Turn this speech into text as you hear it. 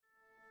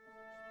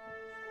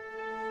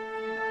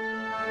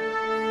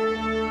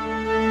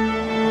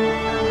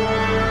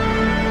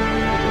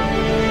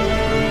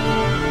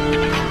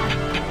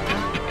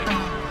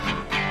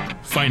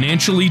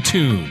financially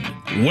tuned.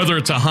 Whether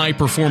it's a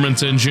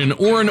high-performance engine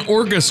or an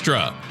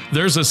orchestra,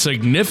 there's a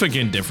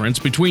significant difference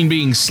between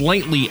being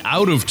slightly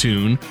out of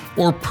tune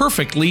or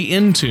perfectly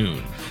in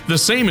tune. The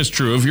same is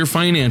true of your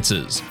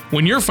finances.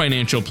 When your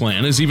financial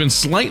plan is even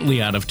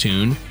slightly out of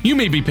tune, you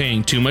may be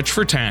paying too much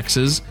for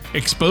taxes,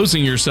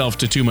 exposing yourself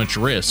to too much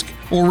risk,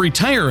 or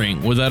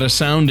retiring without a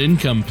sound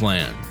income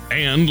plan.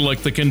 And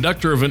like the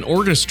conductor of an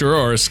orchestra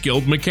or a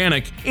skilled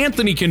mechanic,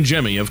 Anthony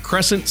Congemi of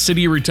Crescent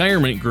City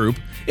Retirement Group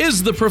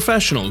is the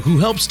professional who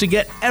helps to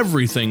get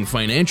everything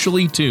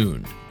financially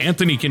tuned.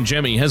 Anthony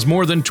Congemi has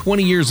more than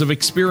 20 years of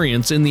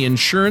experience in the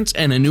insurance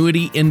and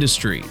annuity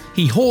industry.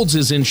 He holds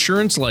his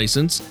insurance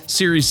license,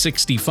 Series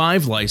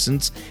 65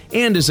 license,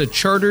 and is a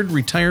chartered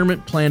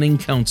retirement planning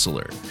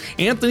counselor.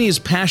 Anthony is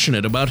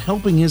passionate about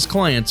helping his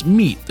clients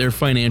meet their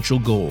financial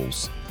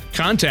goals.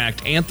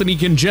 Contact Anthony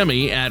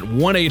Congemi at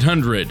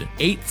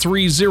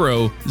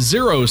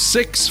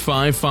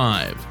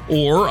 1-800-830-0655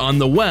 or on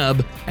the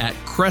web at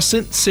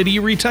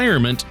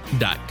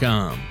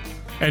crescentcityretirement.com.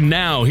 And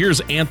now here's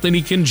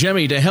Anthony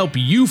Congemi to help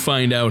you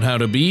find out how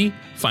to be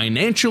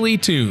financially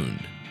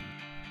tuned.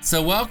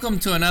 So welcome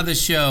to another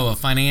show of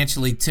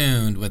Financially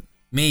Tuned with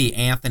me,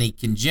 Anthony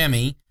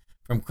Congemi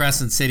from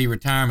Crescent City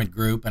Retirement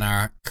Group, and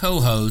our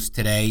co-host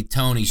today,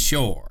 Tony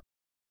Shore.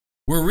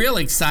 We're real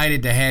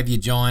excited to have you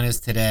join us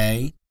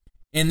today.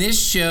 In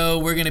this show,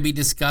 we're going to be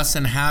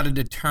discussing how to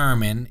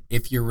determine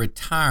if your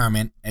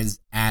retirement is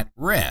at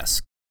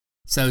risk.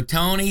 So,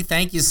 Tony,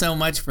 thank you so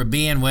much for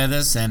being with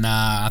us, and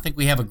I think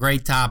we have a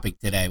great topic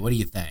today. What do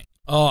you think?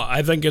 Oh,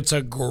 I think it's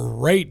a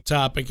great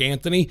topic,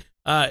 Anthony.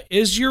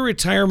 Is your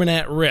retirement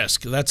at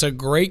risk? That's a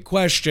great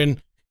question,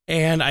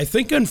 and I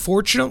think,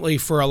 unfortunately,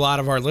 for a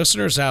lot of our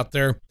listeners out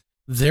there,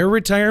 their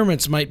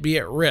retirements might be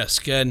at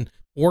risk, and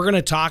we're going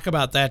to talk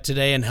about that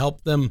today and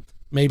help them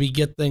maybe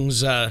get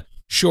things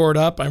shored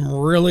up. I'm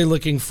really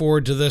looking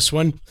forward to this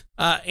one.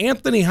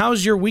 Anthony,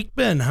 how's your week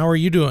been? How are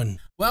you doing?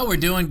 Well, we're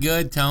doing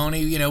good, Tony.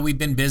 You know, we've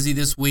been busy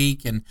this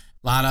week, and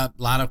a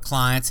lot of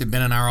clients have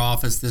been in our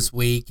office this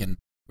week, and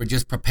we're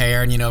just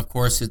preparing. You know, of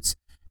course, it's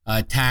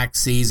tax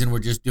season. We're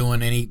just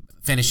doing any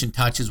finishing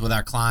touches with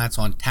our clients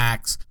on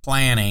tax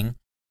planning,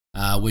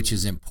 which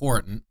is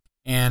important.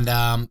 And,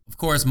 of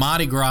course,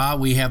 Mardi Gras,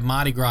 we have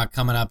Mardi Gras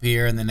coming up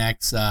here in the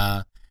next,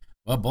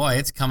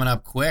 it's coming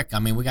up quick. I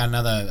mean, we got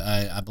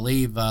another, I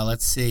believe,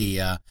 next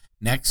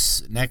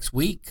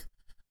week.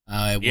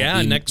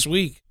 Next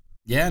week.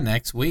 Yeah,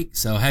 next week.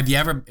 So have you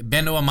ever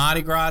been to a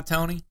Mardi Gras,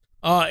 Tony?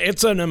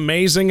 It's an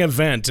amazing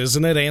event,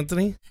 isn't it,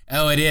 Anthony?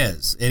 Oh, it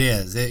is. It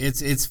is.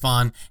 It's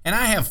fun. And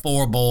I have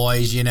 4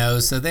 boys, you know,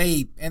 so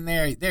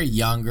they're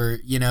younger,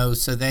 you know,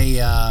 so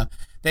they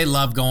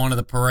love going to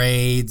the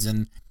parades,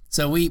 and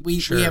so we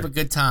have a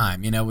good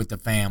time, you know, with the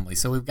family.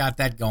 So we've got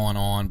that going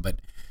on. But,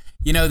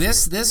 you know,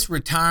 this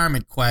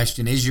retirement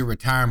question, is your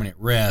retirement at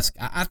risk?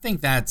 I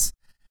think that's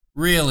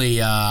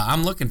really,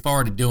 I'm looking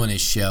forward to doing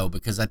this show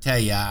because I tell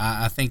you,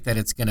 I think that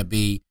it's going to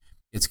be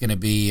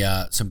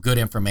some good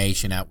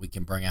information that we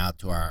can bring out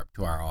to our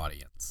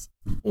audience.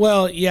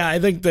 Well, yeah, I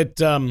think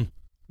that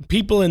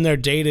people in their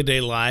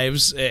day-to-day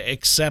lives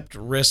accept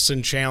risks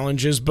and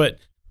challenges, but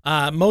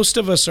most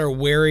of us are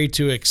wary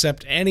to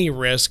accept any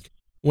risk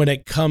when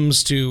it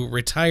comes to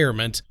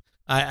retirement.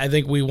 I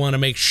think we want to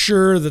make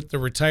sure that the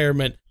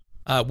retirement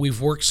we've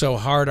worked so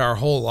hard our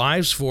whole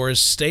lives for is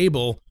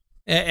stable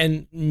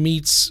and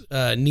meets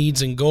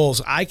needs and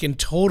goals. I can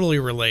totally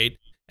relate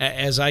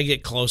as I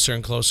get closer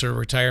and closer to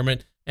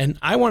retirement. And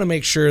I want to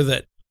make sure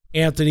that,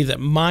 Anthony, that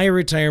my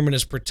retirement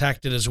is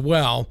protected as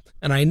well.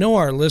 And I know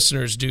our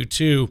listeners do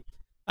too.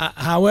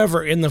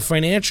 However, in the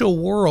financial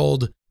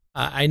world,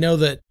 I know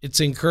that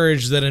it's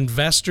encouraged that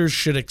investors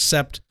should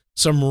accept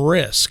some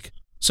risk.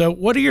 So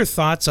what are your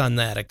thoughts on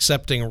that,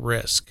 accepting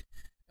risk?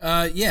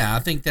 I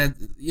think that,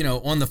 you know,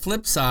 on the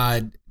flip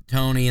side,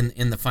 Tony,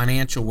 in the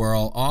financial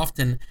world,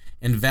 often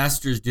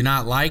investors do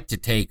not like to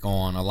take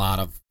on a lot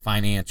of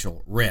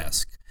financial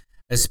risk,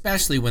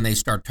 especially when they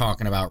start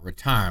talking about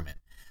retirement.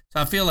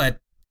 So I feel that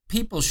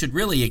people should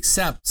really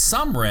accept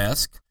some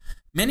risk.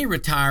 Many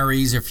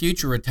retirees or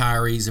future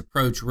retirees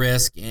approach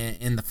risk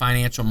in the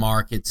financial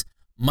markets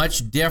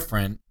much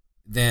different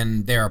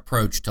than their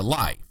approach to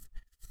life.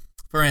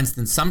 For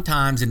instance,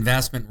 sometimes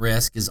investment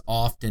risk is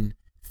often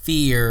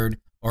feared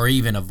or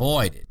even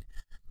avoided.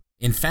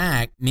 In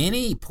fact,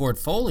 many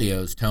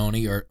portfolios,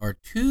 Tony, are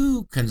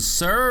too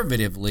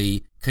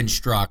conservatively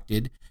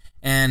constructed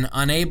and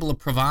unable to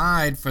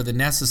provide for the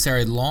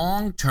necessary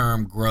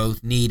long-term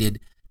growth needed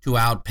to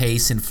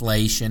outpace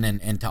inflation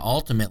and to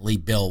ultimately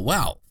build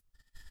wealth.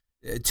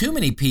 Too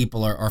many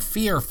people are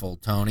fearful,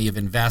 Tony, of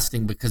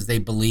investing because they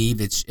believe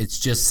it's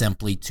just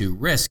simply too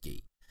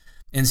risky.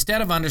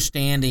 Instead of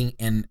understanding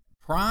and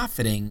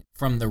profiting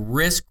from the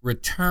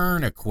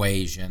risk-return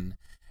equation,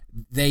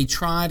 they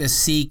try to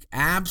seek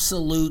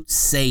absolute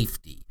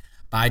safety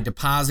by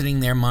depositing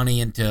their money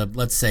into,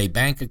 let's say,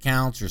 bank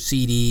accounts or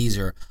CDs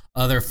or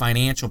other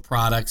financial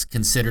products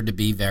considered to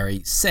be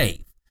very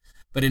safe.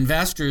 But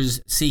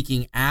investors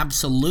seeking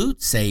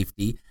absolute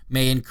safety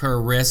may incur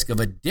risk of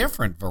a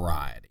different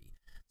variety.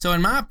 So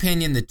in my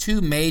opinion, the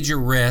two major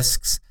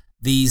risks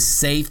these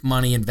safe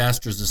money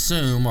investors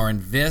assume are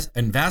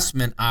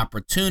investment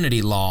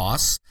opportunity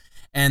loss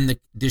and the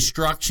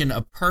destruction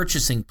of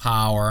purchasing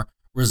power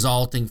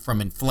resulting from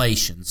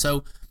inflation.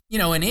 So,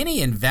 in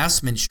any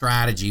investment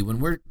strategy, when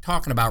we're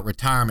talking about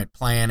retirement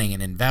planning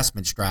and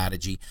investment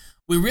strategy,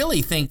 we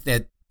really think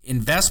that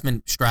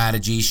investment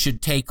strategies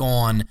should take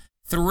on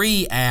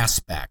three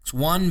aspects.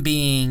 One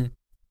being,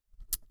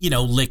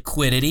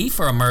 liquidity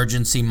for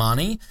emergency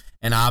money.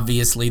 And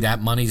obviously that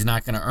money's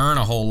not going to earn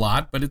a whole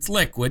lot, but it's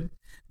liquid.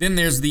 Then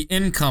there's the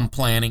income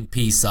planning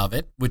piece of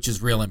it, which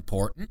is real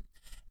important.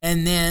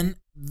 And then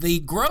the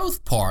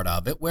growth part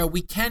of it, where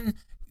we can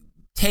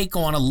take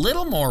on a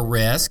little more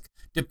risk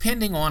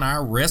depending on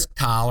our risk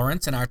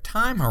tolerance and our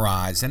time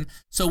horizon,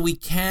 so we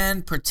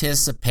can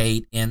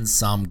participate in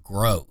some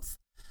growth.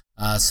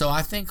 So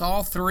I think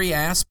all three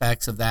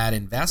aspects of that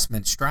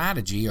investment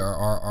strategy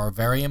are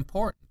very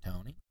important,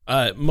 Tony.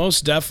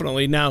 Most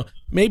definitely. Now,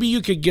 maybe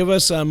you could give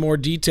us a more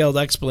detailed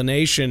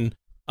explanation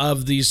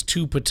of these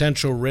two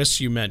potential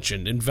risks you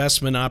mentioned,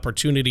 investment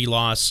opportunity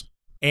loss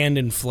and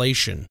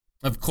inflation.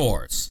 Of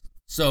course.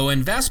 So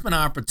investment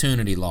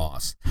opportunity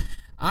loss.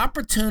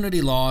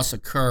 Opportunity loss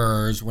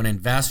occurs when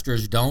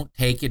investors don't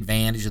take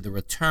advantage of the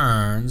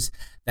returns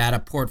that a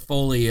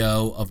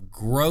portfolio of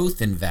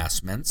growth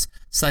investments,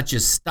 such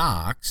as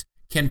stocks,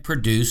 can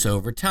produce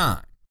over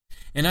time.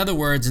 In other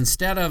words,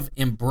 instead of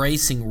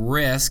embracing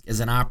risk as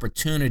an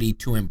opportunity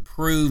to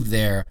improve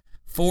their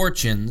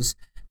fortunes,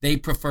 they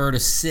prefer to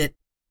sit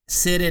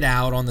it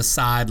out on the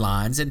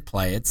sidelines and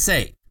play it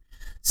safe.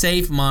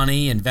 Safe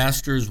money,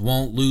 investors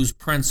won't lose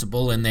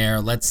principal in their,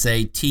 let's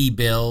say,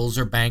 T-bills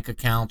or bank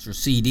accounts or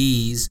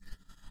CDs,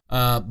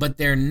 but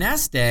their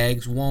nest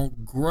eggs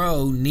won't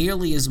grow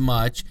nearly as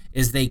much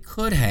as they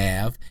could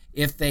have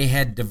if they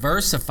had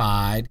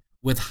diversified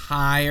with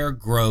higher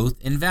growth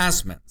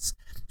investments.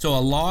 So a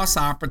loss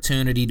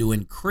opportunity to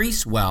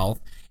increase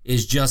wealth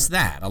is just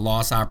that, a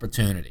loss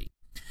opportunity.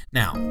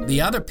 Now, the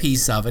other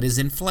piece of it is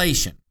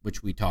inflation,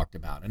 which we talked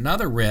about.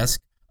 Another risk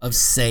of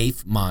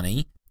safe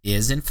money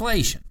is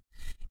inflation.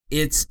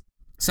 It's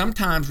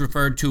sometimes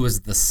referred to as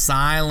the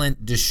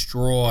silent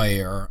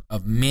destroyer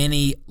of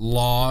many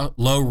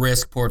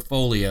low-risk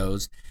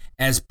portfolios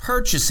as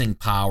purchasing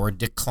power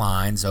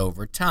declines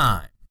over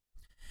time.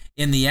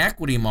 In the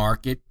equity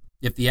market,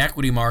 if the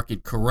equity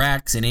market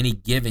corrects in any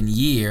given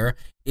year,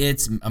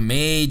 it's a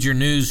major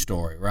news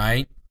story,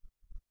 right?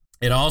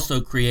 It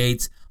also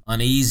creates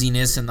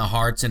uneasiness in the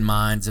hearts and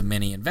minds of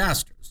many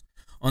investors.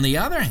 On the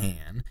other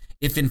hand,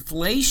 if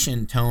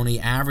inflation, Tony,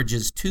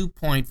 averages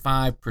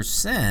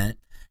 2.5%,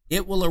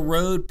 it will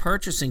erode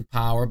purchasing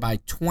power by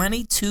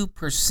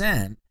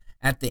 22%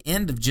 at the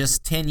end of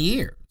just 10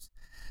 years.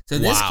 So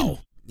this wow.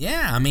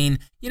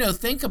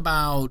 Think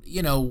about,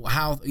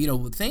 how,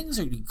 things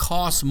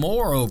cost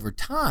more over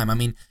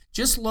time.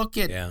 Just look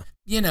at,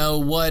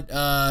 what,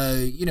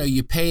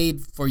 you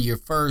paid for your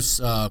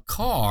first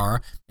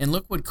car, and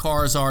look what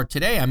cars are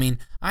today.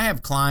 I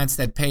have clients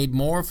that paid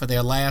more for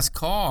their last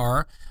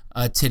car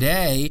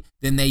today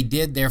than they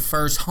did their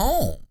first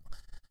home.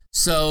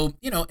 So,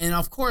 and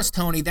of course,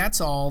 Tony,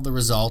 that's all the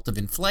result of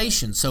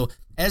inflation. So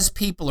as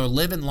people are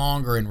living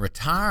longer in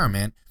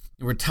retirement,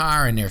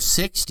 retire in their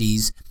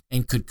 60s,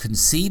 and could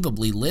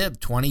conceivably live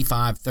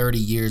 25, 30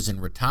 years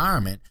in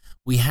retirement,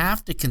 we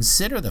have to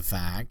consider the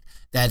fact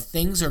that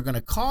things are going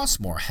to cost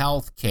more.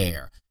 Health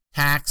care,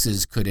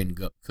 taxes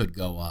could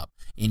go up,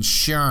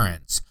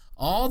 insurance,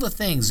 all the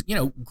things,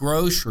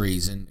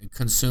 groceries and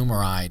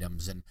consumer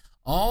items and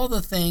all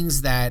the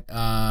things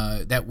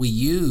that we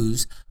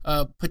use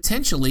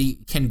potentially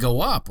can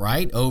go up,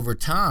 right, over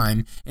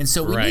time. And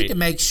so we need to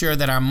make sure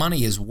that our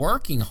money is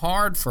working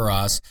hard for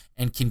us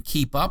and can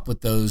keep up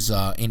with those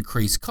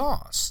increased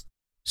costs.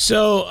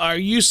 So are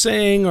you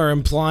saying or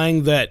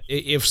implying that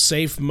if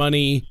safe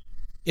money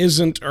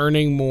isn't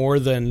earning more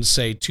than,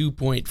 say,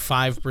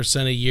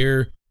 2.5% a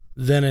year,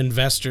 then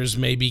investors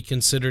may be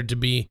considered to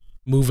be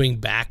moving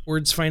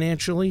backwards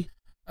financially?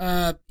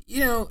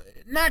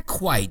 Not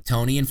quite,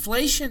 Tony.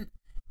 Inflation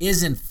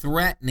isn't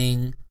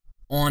threatening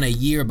on a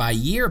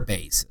year-by-year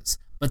basis,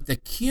 but the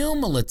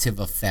cumulative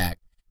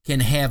effect can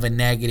have a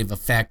negative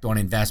effect on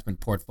investment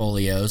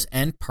portfolios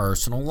and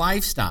personal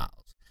lifestyles.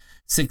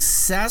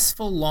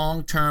 Successful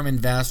long-term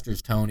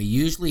investors, Tony,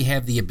 usually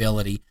have the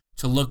ability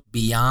to look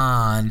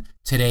beyond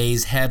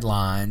today's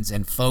headlines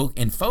and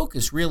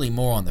focus really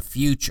more on the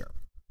future.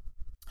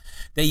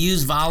 They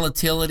use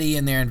volatility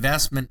in their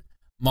investment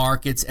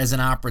markets as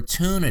an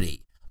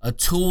opportunity, a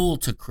tool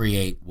to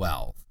create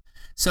wealth.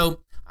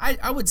 So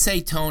I would say,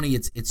 Tony,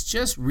 it's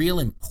just real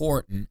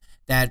important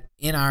that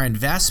in our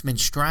investment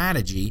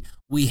strategy,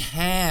 we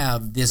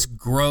have this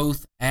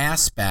growth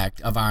aspect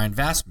of our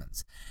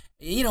investments.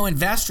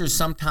 Investors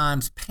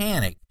sometimes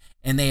panic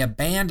and they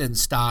abandon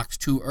stocks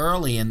too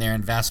early in their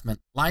investment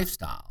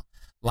lifestyle.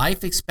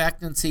 Life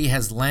expectancy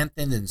has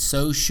lengthened, and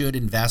so should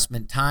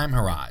investment time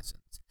horizons.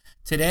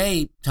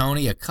 Today,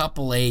 Tony, a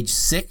couple age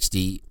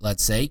 60,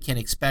 let's say, can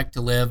expect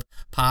to live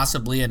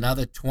possibly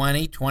another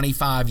 20,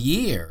 25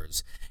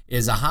 years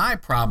is a high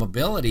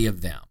probability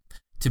of them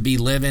to be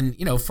living,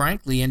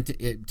 frankly,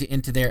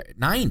 into their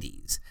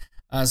 90s.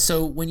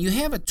 So when you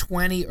have a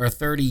 20 or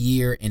 30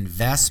 year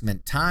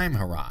investment time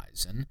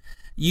horizon,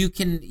 you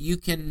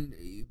can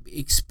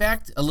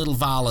expect a little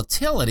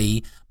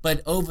volatility,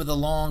 but over the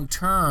long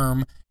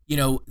term,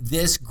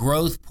 this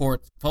growth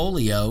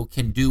portfolio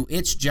can do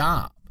its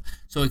job.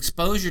 So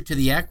exposure to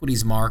the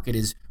equities market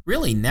is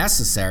really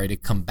necessary to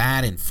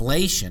combat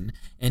inflation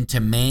and to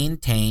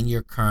maintain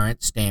your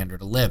current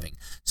standard of living.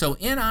 So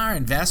in our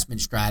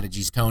investment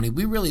strategies, Tony,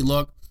 we really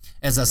look,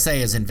 as I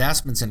say, as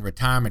investments in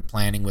retirement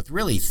planning with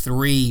really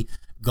three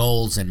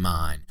goals in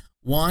mind.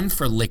 One,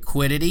 for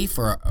liquidity,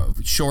 for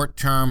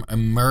short-term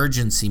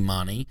emergency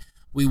money.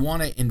 We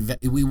want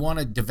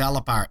to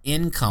develop our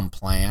income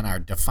plan, our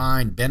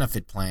defined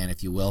benefit plan,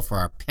 if you will, for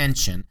our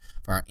pension,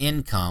 for our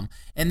income.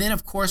 And then,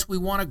 of course, we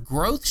want a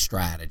growth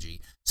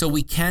strategy so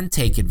we can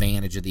take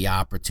advantage of the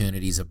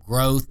opportunities of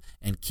growth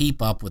and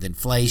keep up with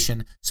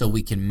inflation so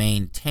we can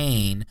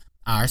maintain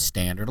our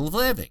standard of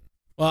living.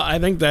 Well, I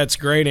think that's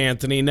great,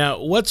 Anthony. Now,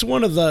 what's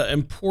one of the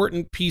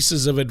important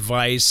pieces of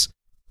advice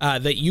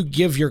that you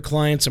give your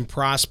clients and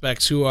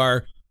prospects who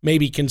are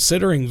maybe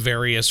considering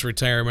various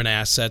retirement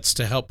assets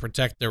to help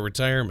protect their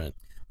retirement?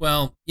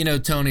 Well,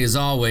 Tony, as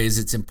always,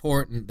 it's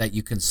important that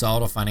you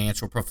consult a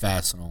financial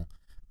professional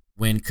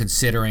when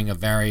considering a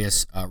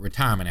various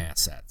retirement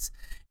assets.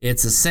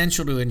 It's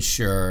essential to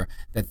ensure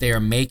that they are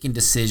making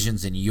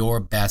decisions in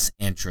your best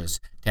interest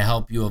to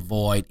help you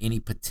avoid any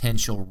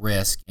potential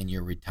risk in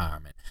your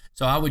retirement.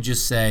 So I would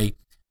just say,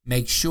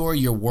 make sure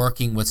you're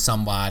working with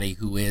somebody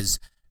who is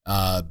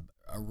a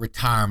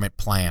retirement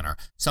planner,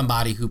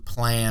 somebody who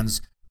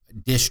plans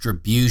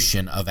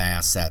distribution of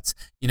assets.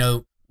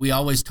 We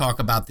always talk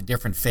about the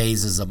different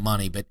phases of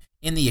money, but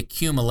in the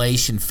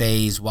accumulation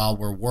phase while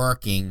we're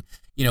working,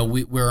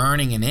 we're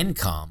earning an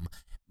income.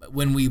 But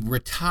when we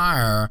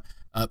retire,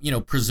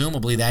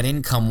 presumably that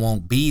income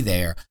won't be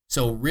there.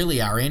 So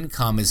really our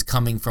income is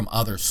coming from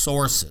other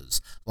sources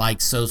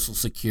like Social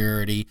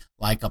Security,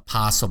 like a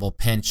possible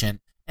pension,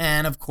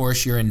 and of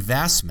course your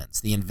investments,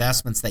 the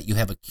investments that you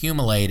have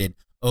accumulated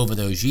over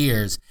those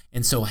years.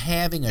 And so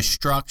having a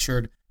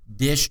structured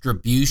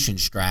distribution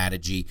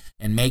strategy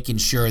and making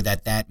sure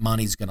that that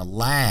money's going to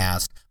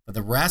last for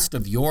the rest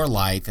of your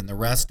life and the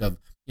rest of,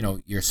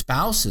 your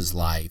spouse's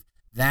life,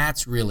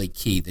 that's really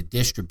key, the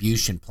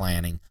distribution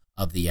planning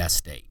of the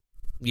estate.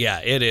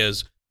 Yeah, it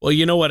is. Well,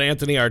 you know what,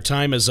 Anthony, our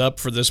time is up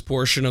for this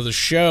portion of the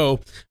show.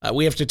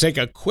 We have to take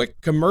a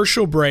quick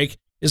commercial break.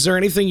 Is there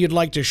anything you'd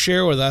like to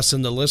share with us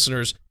and the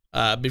listeners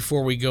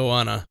before we go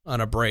on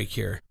a break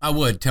here? I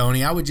would,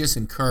 Tony. I would just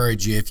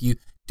encourage you, if you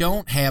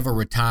don't have a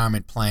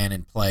retirement plan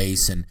in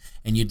place and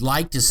you'd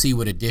like to see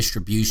what a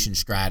distribution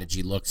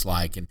strategy looks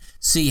like and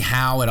see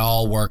how it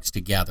all works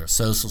together,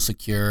 Social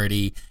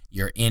Security,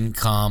 your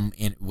income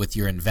with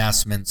your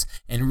investments,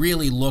 and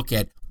really look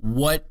at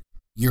what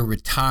your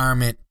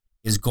retirement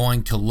is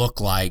going to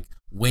look like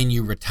when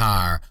you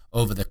retire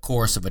over the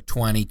course of a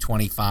 20,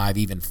 25,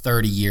 even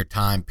 30-year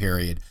time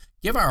period,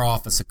 give our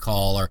office a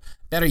call, or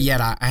better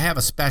yet, I have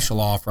a special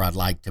offer I'd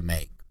like to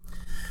make.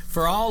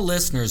 For all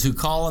listeners who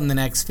call in the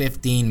next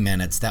 15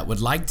 minutes that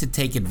would like to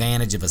take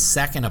advantage of a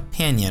second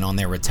opinion on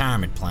their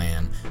retirement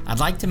plan, I'd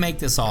like to make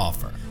this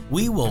offer.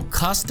 We will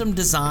custom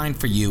design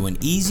for you an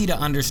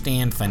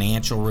easy-to-understand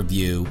financial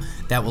review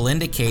that will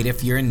indicate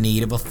if you're in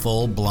need of a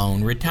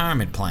full-blown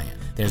retirement plan.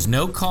 There's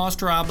no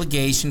cost or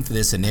obligation for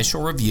this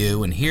initial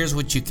review, and here's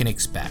what you can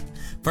expect.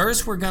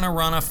 First, we're going to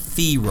run a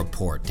fee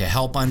report to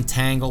help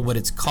untangle what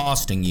it's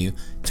costing you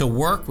to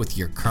work with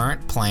your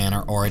current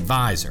planner or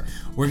advisor.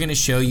 We're going to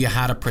show you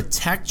how to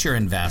protect your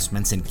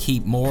investments and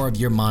keep more of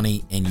your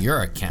money in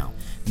your account.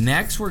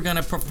 Next, we're going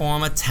to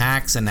perform a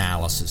tax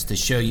analysis to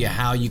show you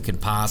how you can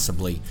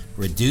possibly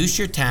reduce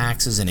your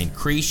taxes and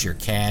increase your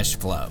cash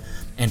flow.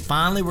 And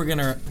finally, we're going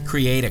to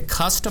create a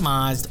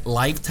customized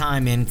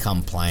lifetime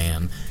income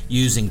plan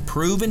using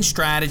proven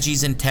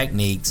strategies and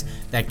techniques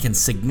that can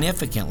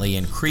significantly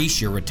increase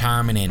your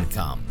retirement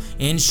income.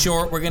 In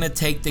short, we're going to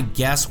take the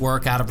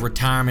guesswork out of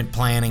retirement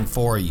planning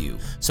for you.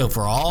 So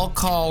for all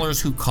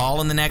callers who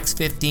call in the next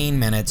 15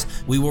 minutes,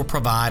 we will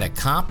provide a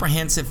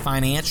comprehensive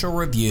financial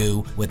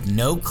review with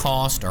no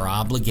cost or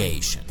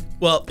obligation.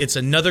 Well, it's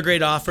another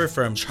great offer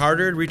from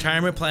Chartered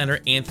Retirement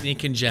Planner Anthony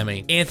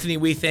Congemi. Anthony,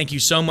 we thank you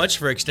so much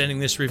for extending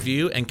this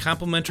review and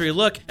complimentary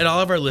look at all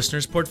of our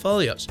listeners'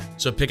 portfolios.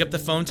 So pick up the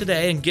phone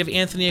today and give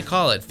Anthony a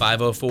call at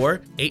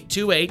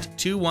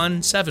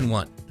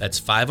 504-828-2171. That's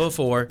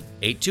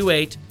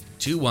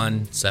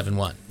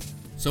 504-828-2171.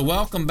 So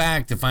welcome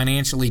back to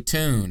Financially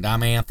Tuned.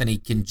 I'm Anthony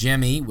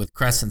Congemi with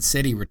Crescent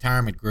City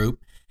Retirement Group,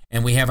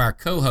 and we have our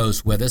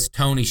co-host with us,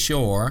 Tony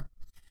Shore.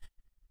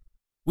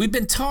 We've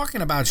been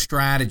talking about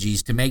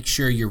strategies to make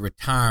sure your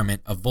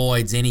retirement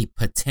avoids any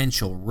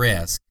potential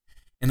risk.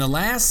 In the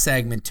last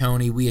segment,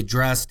 Tony, we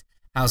addressed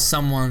how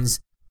someone's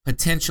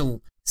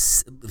potentially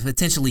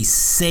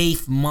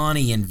safe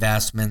money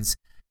investments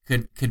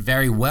could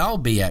very well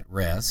be at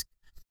risk,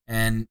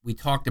 and we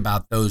talked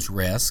about those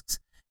risks.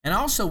 And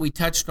also we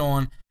touched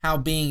on how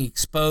being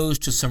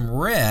exposed to some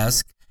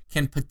risk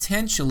can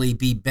potentially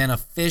be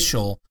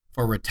beneficial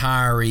for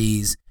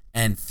retirees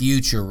and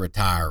future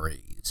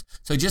retirees.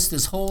 So just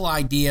this whole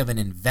idea of an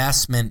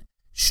investment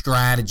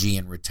strategy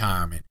in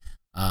retirement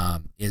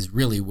is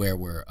really where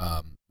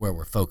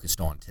we're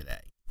focused on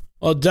today.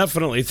 Well,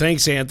 definitely.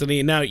 Thanks,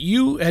 Anthony. Now,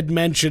 you had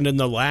mentioned in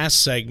the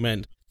last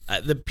segment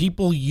that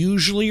people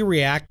usually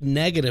react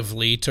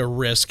negatively to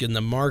risk in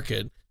the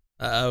market,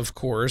 of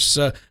course.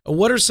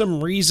 What are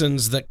some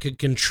reasons that could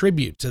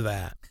contribute to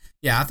that?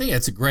 Yeah, I think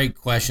that's a great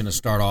question to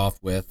start off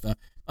with.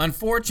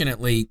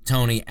 Unfortunately,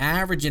 Tony,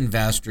 average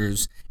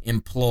investors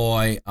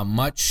employ a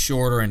much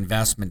shorter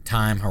investment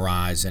time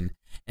horizon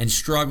and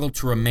struggle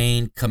to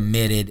remain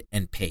committed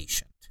and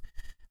patient.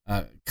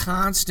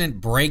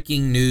 Constant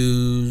breaking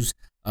news,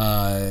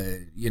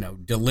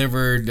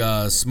 delivered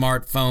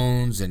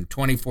smartphones and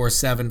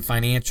 24/7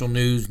 financial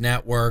news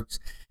networks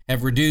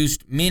have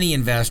reduced many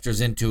investors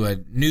into a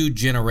new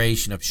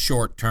generation of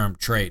short-term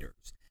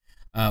traders.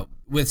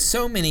 With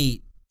so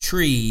many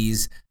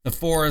trees, the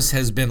forest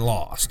has been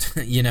lost,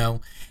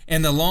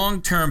 and the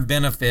long-term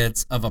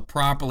benefits of a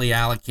properly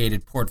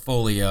allocated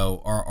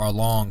portfolio are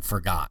long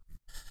forgotten.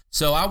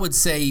 So I would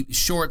say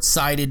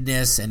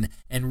short-sightedness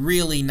and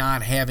really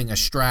not having a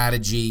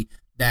strategy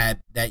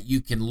that you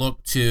can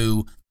look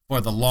to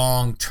for the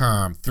long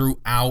term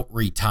throughout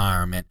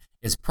retirement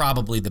is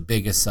probably the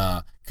biggest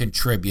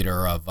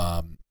contributor of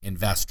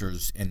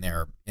investors in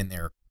their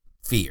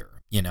fear,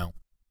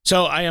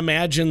 So I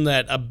imagine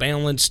that a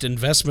balanced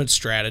investment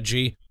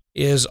strategy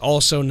is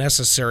also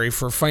necessary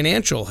for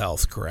financial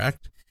health,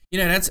 correct?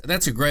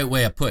 That's a great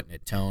way of putting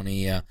it,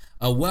 Tony. A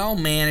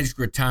well-managed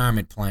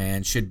retirement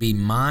plan should be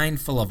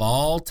mindful of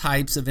all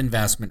types of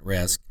investment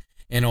risk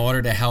in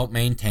order to help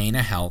maintain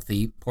a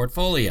healthy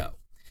portfolio.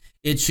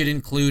 It should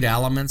include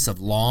elements of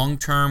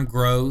long-term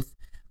growth,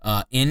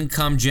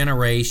 income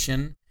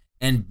generation,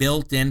 and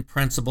built-in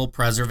principal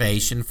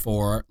preservation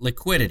for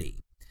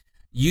liquidity.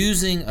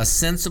 Using a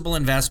sensible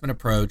investment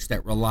approach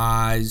that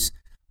realizes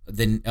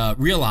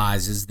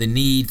the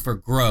need for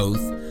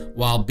growth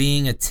while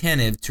being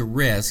attentive to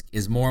risk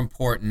is more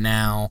important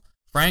now,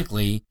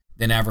 frankly,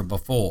 than ever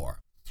before.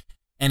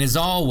 And as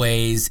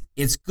always,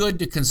 it's good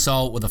to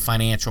consult with a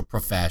financial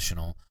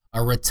professional,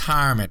 a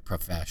retirement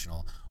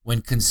professional,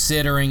 when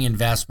considering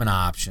investment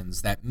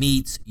options that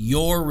meets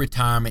your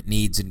retirement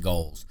needs and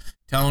goals.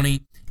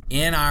 Tony,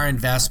 in our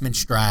investment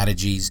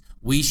strategies,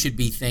 we should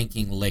be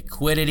thinking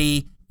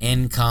liquidity,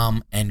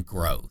 income, and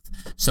growth.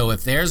 So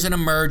if there's an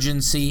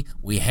emergency,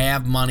 we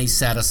have money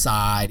set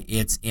aside.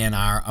 It's in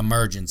our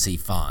emergency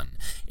fund.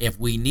 If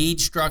we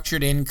need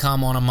structured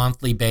income on a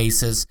monthly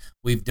basis,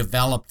 we've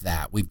developed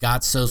that. We've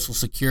got Social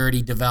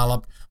Security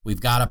developed.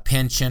 We've got a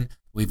pension.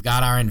 We've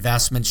got our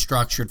investment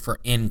structured for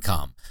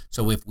income.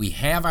 So if we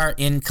have our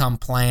income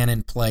plan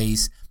in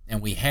place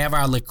and we have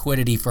our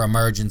liquidity for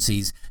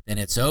emergencies, then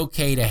it's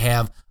okay to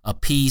have a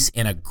piece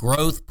in a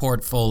growth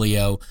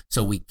portfolio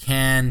so we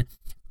can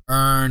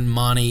earn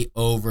money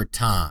over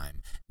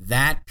time.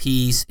 That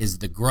piece is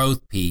the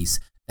growth piece.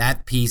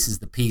 That piece is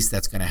the piece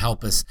that's going to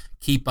help us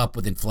keep up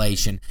with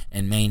inflation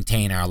and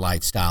maintain our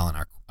lifestyle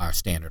and our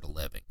standard of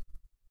living.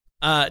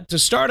 To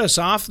start us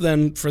off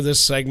then for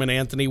this segment,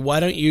 Anthony,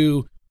 why don't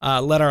you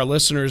let our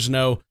listeners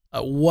know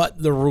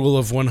what the Rule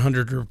of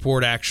 100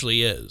 report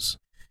actually is?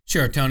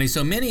 Sure, Tony.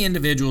 So many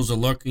individuals are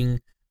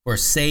looking for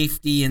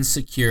safety and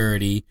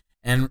security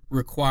and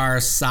require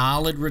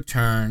solid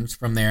returns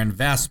from their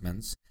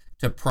investments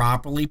to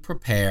properly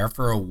prepare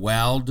for a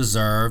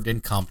well-deserved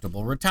and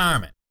comfortable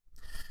retirement.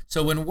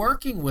 So when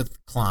working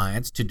with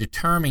clients to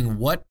determine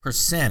what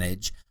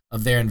percentage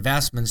of their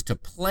investments to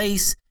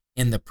place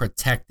in the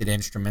protected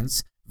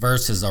instruments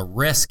versus a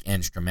risk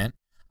instrument,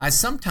 I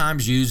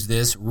sometimes use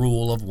this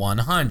Rule of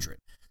 100.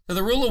 So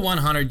the Rule of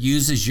 100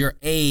 uses your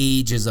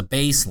age as a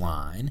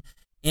baseline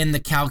in the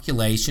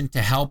calculation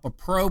to help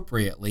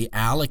appropriately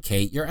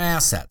allocate your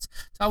assets.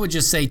 So I would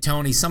just say,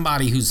 Tony,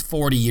 somebody who's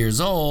 40 years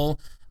old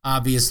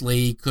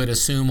obviously could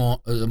assume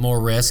more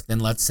risk than,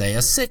 let's say, a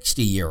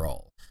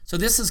 60-year-old. So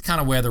this is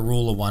kind of where the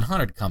Rule of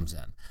 100 comes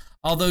in.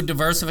 Although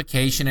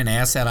diversification and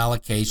asset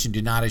allocation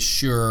do not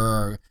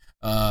assure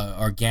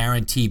or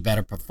guarantee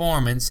better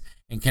performance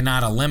and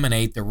cannot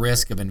eliminate the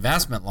risk of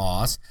investment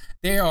loss,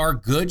 they are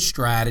good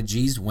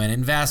strategies when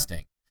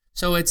investing.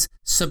 So it's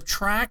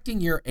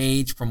subtracting your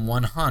age from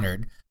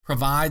 100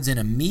 provides an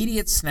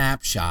immediate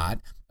snapshot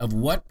of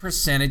what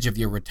percentage of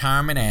your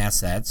retirement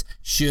assets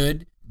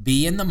should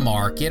be in the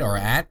market or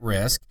at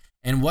risk,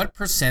 and what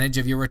percentage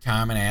of your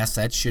retirement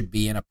assets should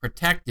be in a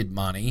protected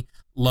money,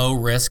 low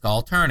risk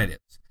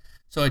alternatives.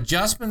 So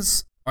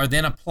adjustments are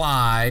then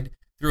applied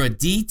through a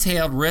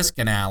detailed risk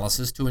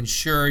analysis to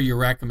ensure your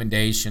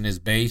recommendation is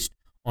based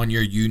on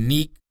your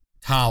unique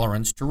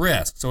tolerance to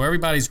risk. So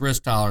everybody's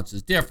risk tolerance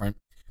is different.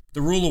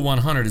 The Rule of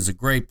 100 is a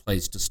great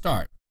place to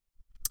start.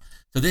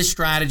 So this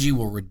strategy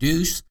will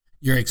reduce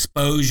your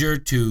exposure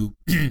to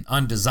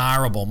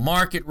undesirable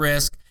market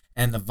risk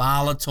and the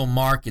volatile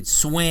market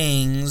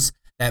swings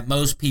that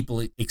most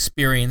people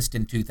experienced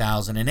in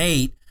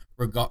 2008,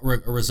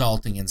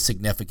 resulting in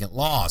significant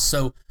loss.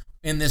 So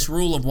in this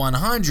rule of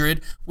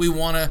 100, we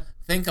want to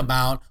think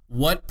about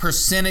what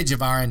percentage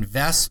of our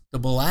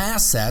investable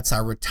assets,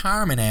 our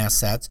retirement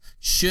assets,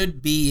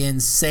 should be in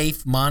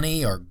safe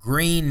money or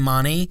green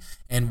money,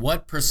 and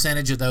what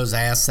percentage of those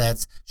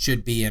assets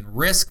should be in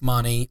risk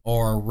money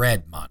or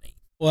red money.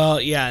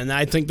 Well, yeah, and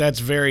I think that's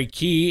very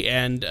key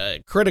and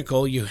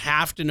critical. You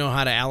have to know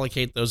how to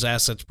allocate those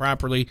assets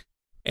properly.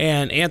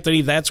 And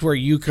Anthony, that's where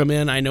you come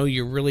in. I know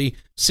you really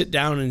sit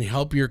down and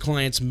help your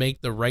clients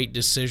make the right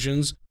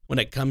decisions when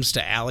it comes to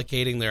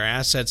allocating their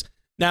assets.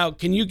 Now,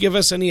 can you give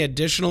us any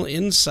additional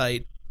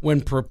insight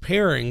when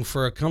preparing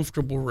for a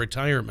comfortable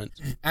retirement?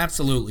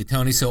 Absolutely,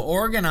 Tony. So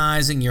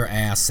organizing your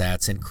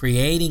assets and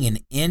creating an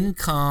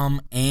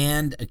income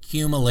and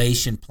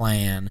accumulation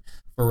plan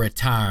for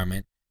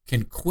retirement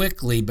can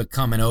quickly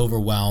become an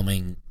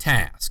overwhelming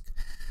task.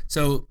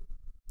 So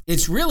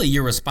it's really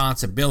your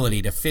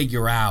responsibility to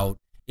figure out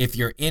if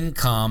your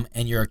income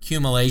and your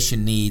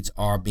accumulation needs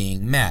are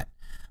being met.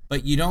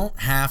 But you don't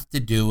have to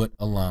do it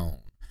alone.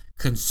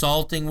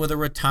 Consulting with a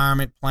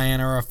retirement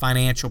planner or a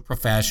financial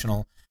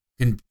professional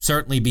can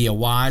certainly be a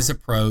wise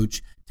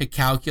approach to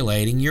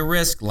calculating your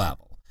risk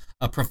level.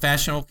 A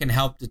professional can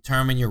help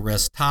determine your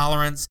risk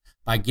tolerance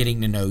by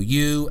getting to know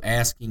you,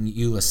 asking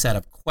you a set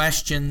of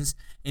questions,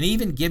 and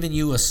even giving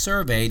you a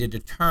survey to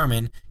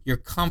determine your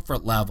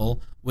comfort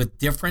level with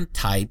different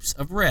types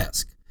of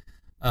risk.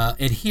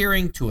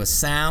 Adhering to a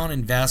sound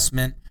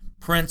investment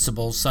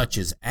principles such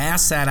as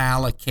asset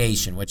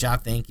allocation, which I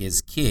think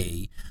is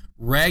key,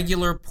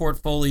 regular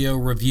portfolio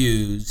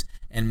reviews,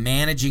 and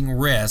managing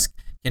risk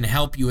can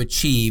help you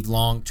achieve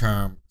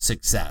long-term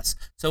success.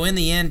 So in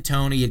the end,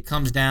 Tony, it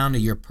comes down to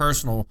your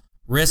personal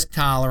risk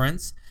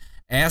tolerance.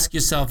 Ask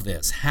yourself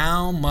this: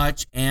 how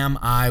much am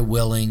I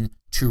willing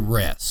to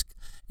risk?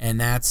 And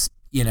that's,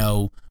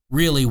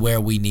 really where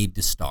we need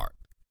to start.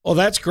 Well,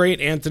 that's great,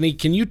 Anthony.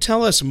 Can you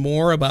tell us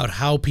more about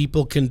how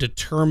people can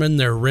determine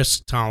their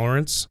risk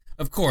tolerance?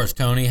 Of course,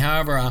 Tony.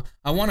 However,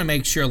 I want to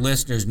make sure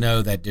listeners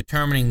know that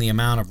determining the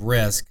amount of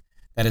risk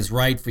that is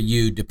right for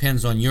you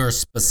depends on your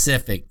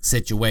specific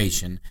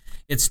situation.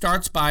 It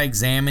starts by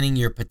examining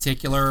your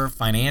particular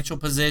financial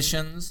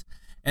positions,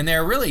 and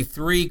there are really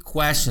 3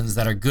 questions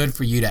that are good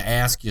for you to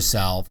ask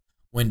yourself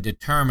when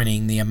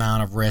determining the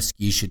amount of risk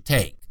you should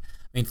take.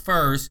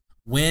 First,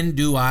 when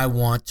do I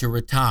want to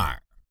retire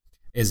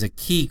is a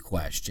key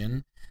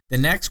question. The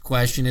next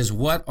question is,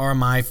 what are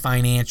my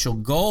financial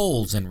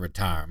goals in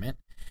retirement?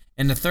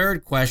 And the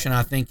third question,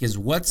 I think, is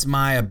what's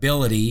my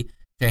ability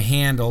to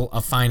handle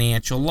a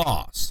financial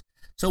loss?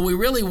 So we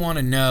really want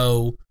to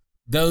know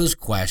those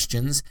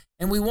questions,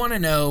 and we want to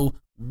know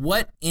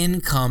what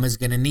income is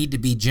going to need to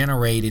be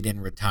generated in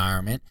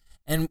retirement,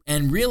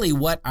 and really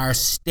what our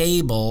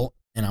stable,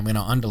 and I'm going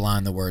to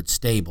underline the word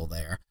stable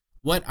there,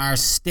 what our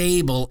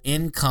stable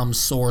income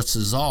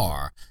sources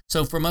are.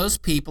 So for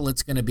most people,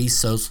 it's going to be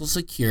Social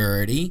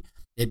Security.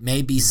 It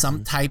may be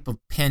some type of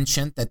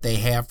pension that they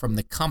have from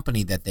the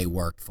company that they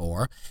worked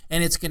for,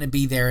 and it's going to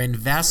be their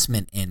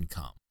investment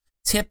income.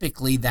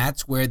 Typically,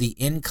 that's where the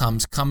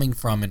income's coming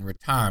from in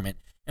retirement,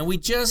 and we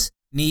just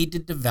need to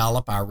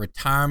develop our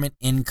retirement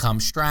income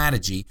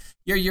strategy.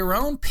 You're your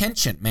own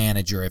pension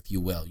manager, if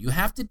you will. You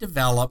have to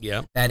develop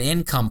that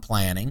income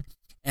planning,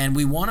 and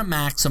we want to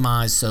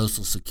maximize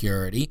Social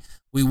Security.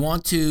 We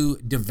want to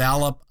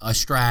develop a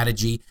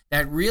strategy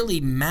that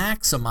really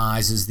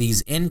maximizes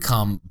these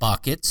income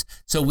buckets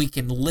so we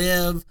can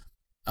live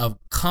a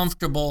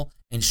comfortable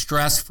and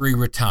stress-free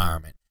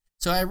retirement.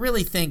 So I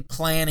really think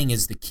planning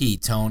is the key,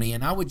 Tony.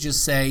 And I would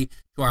just say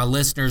to our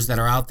listeners that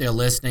are out there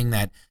listening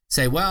that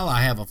say, well,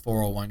 I have a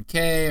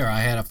 401k, or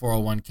I had a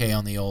 401k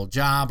on the old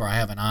job, or I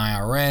have an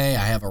IRA,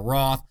 I have a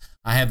Roth,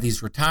 I have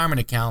these retirement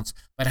accounts,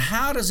 but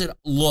how does it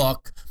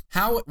look?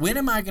 When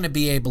am I going to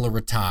be able to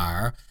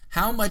retire?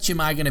 How much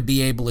am I going to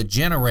be able to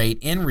generate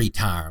in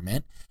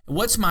retirement?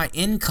 What's my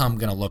income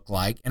going to look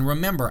like? And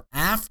remember,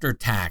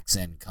 after-tax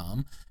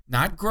income,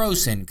 not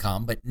gross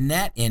income, but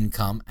net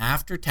income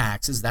after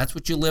taxes. That's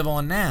what you live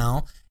on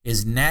now,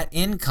 is net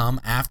income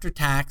after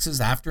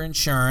taxes, after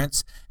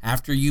insurance,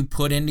 after you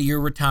put into your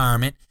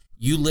retirement.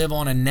 You live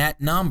on a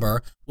net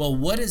number. Well,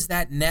 what is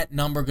that net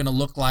number going to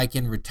look like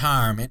in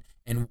retirement?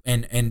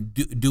 And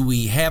do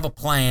we have a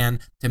plan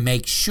to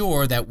make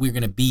sure that we're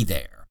going to be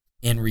there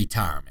in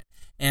retirement?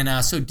 And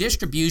so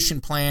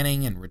distribution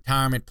planning and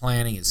retirement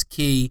planning is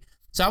key.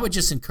 So I would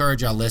just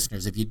encourage our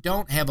listeners, if you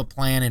don't have a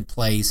plan in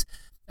place,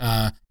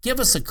 give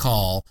us a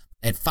call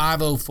at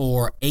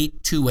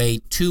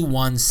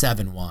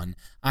 504-828-2171.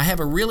 I have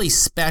a really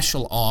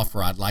special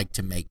offer I'd like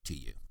to make to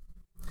you.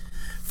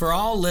 For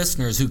all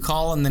listeners who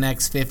call in the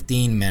next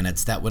 15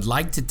 minutes that would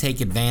like to take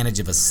advantage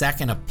of a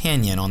second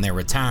opinion on their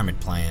retirement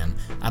plan,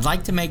 I'd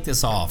like to make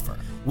this offer.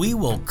 We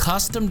will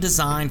custom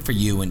design for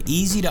you an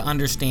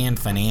easy-to-understand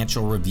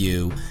financial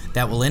review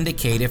that will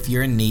indicate if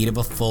you're in need of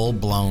a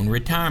full-blown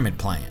retirement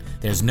plan.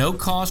 There's no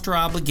cost or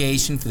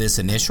obligation for this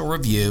initial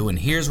review, and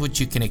here's what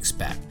you can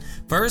expect.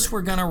 First,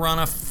 we're going to run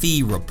a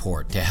fee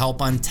report to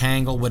help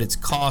untangle what it's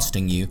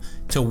costing you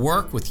to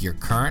work with your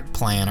current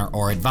planner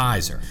or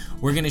advisor.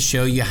 We're going to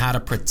show you how to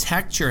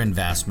protect your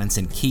investments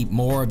and keep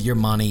more of your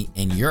money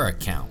in your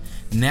account.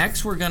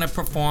 Next, we're going to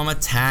perform a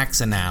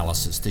tax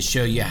analysis to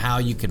show you how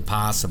you can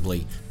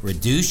possibly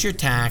reduce your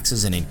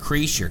taxes and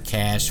increase your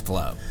cash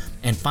flow.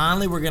 And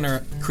finally, we're going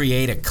to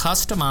create a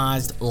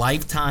customized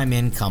lifetime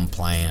income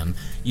plan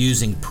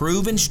using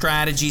proven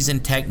strategies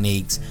and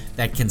techniques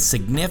that can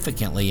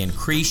significantly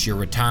increase your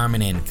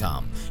retirement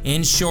income.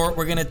 In short,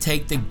 we're going to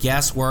take the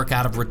guesswork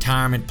out of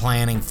retirement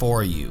planning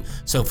for you.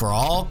 So for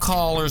all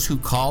callers who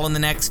call in the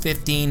next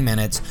 15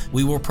 minutes,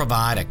 we will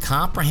provide a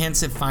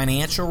comprehensive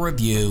financial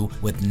review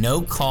with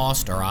no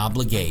cost or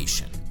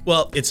obligation.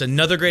 Well, it's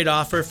another great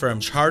offer from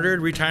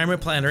Chartered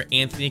Retirement Planner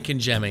Anthony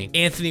Congemi.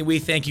 Anthony, we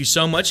thank you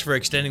so much for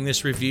extending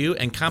this review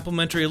and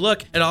complimentary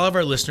look at all of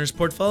our listeners'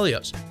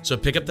 portfolios. So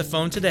pick up the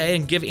phone today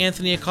and give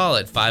Anthony a call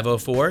at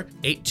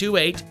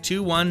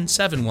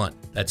 504-828-2171.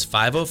 That's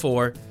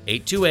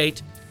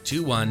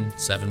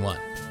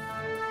 504-828-2171.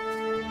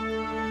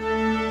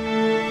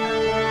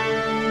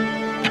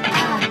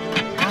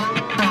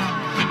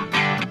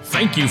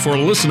 Thank you for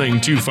listening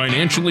to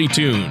Financially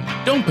Tuned.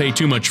 Don't pay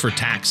too much for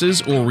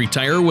taxes or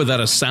retire without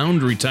a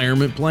sound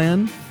retirement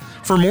plan.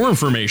 For more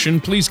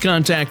information, please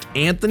contact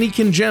Anthony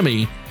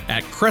Congemi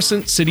at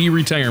Crescent City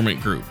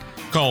Retirement Group.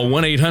 Call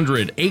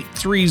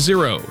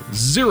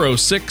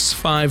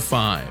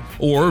 1-800-830-0655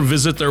 or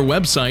visit their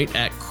website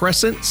at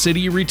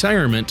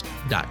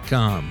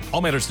crescentcityretirement.com.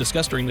 All matters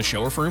discussed during the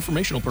show are for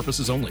informational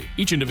purposes only.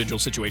 Each individual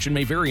situation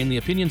may vary and the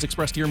opinions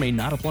expressed here may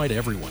not apply to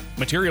everyone.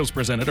 Materials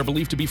presented are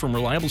believed to be from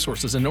reliable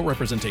sources and no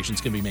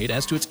representations can be made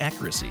as to its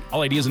accuracy.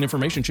 All ideas and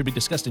information should be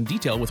discussed in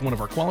detail with one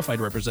of our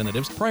qualified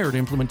representatives prior to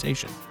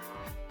implementation.